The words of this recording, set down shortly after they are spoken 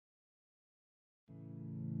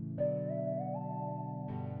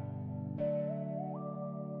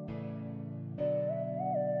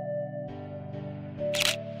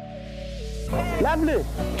Lovely.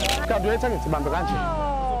 Graduate ngithibambe kanje.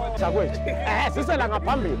 Sakwethu. Sisela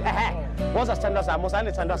ngaphambili. Woza sithandwa sami,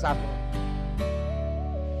 usane sithandwa sami.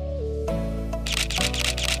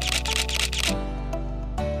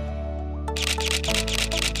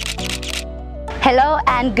 Hello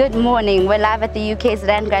and good morning. We're live at the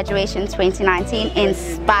UKZN Graduation 2019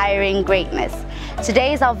 Inspiring Greatness.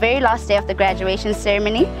 Today is our very last day of the graduation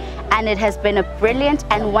ceremony and it has been a brilliant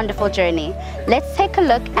and wonderful journey. Let's take a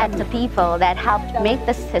look at the people that helped make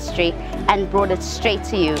this history and brought it straight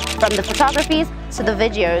to you, from the photographies to the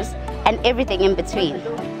videos and everything in between.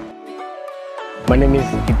 My name is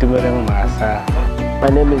Itumeleng Masa. My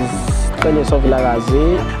name is Kanye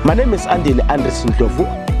Sovilagazi. My name is Andile Anderson Dlovu.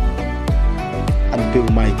 I'm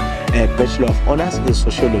doing my Bachelor of Honors in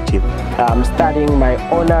Sociology. I'm studying my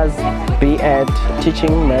Honors B.Ed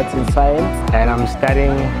Teaching Maths and Science. And I'm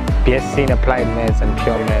studying BSc in Applied Maths and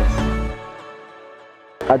Pure Maths.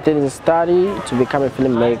 I didn't study to become a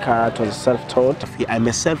filmmaker. It was self-taught. I'm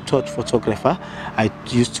a self-taught photographer. I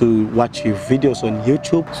used to watch your videos on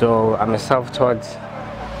YouTube. So I'm a self-taught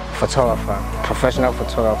photographer, professional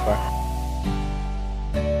photographer.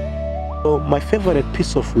 So my favorite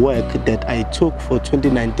piece of work that I took for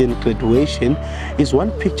 2019 graduation is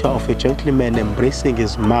one picture of a gentleman embracing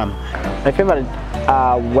his mom. My favorite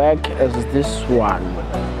work is this one.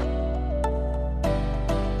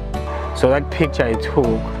 So that picture I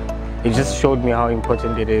took, it just showed me how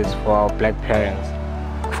important it is for our black parents,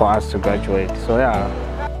 for us to graduate. So yeah.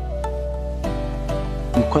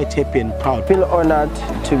 I'm quite happy and proud. I feel honored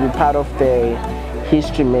to be part of the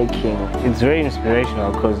history making. It's very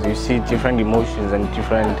inspirational because you see different emotions and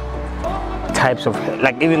different types of,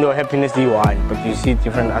 like even though happiness you want, but you see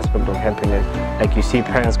different aspects of happiness. Like you see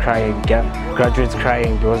parents crying, graduates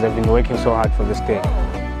crying because they've been working so hard for this day.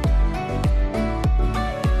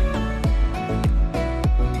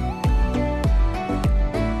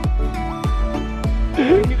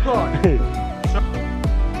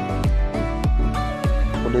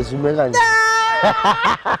 What is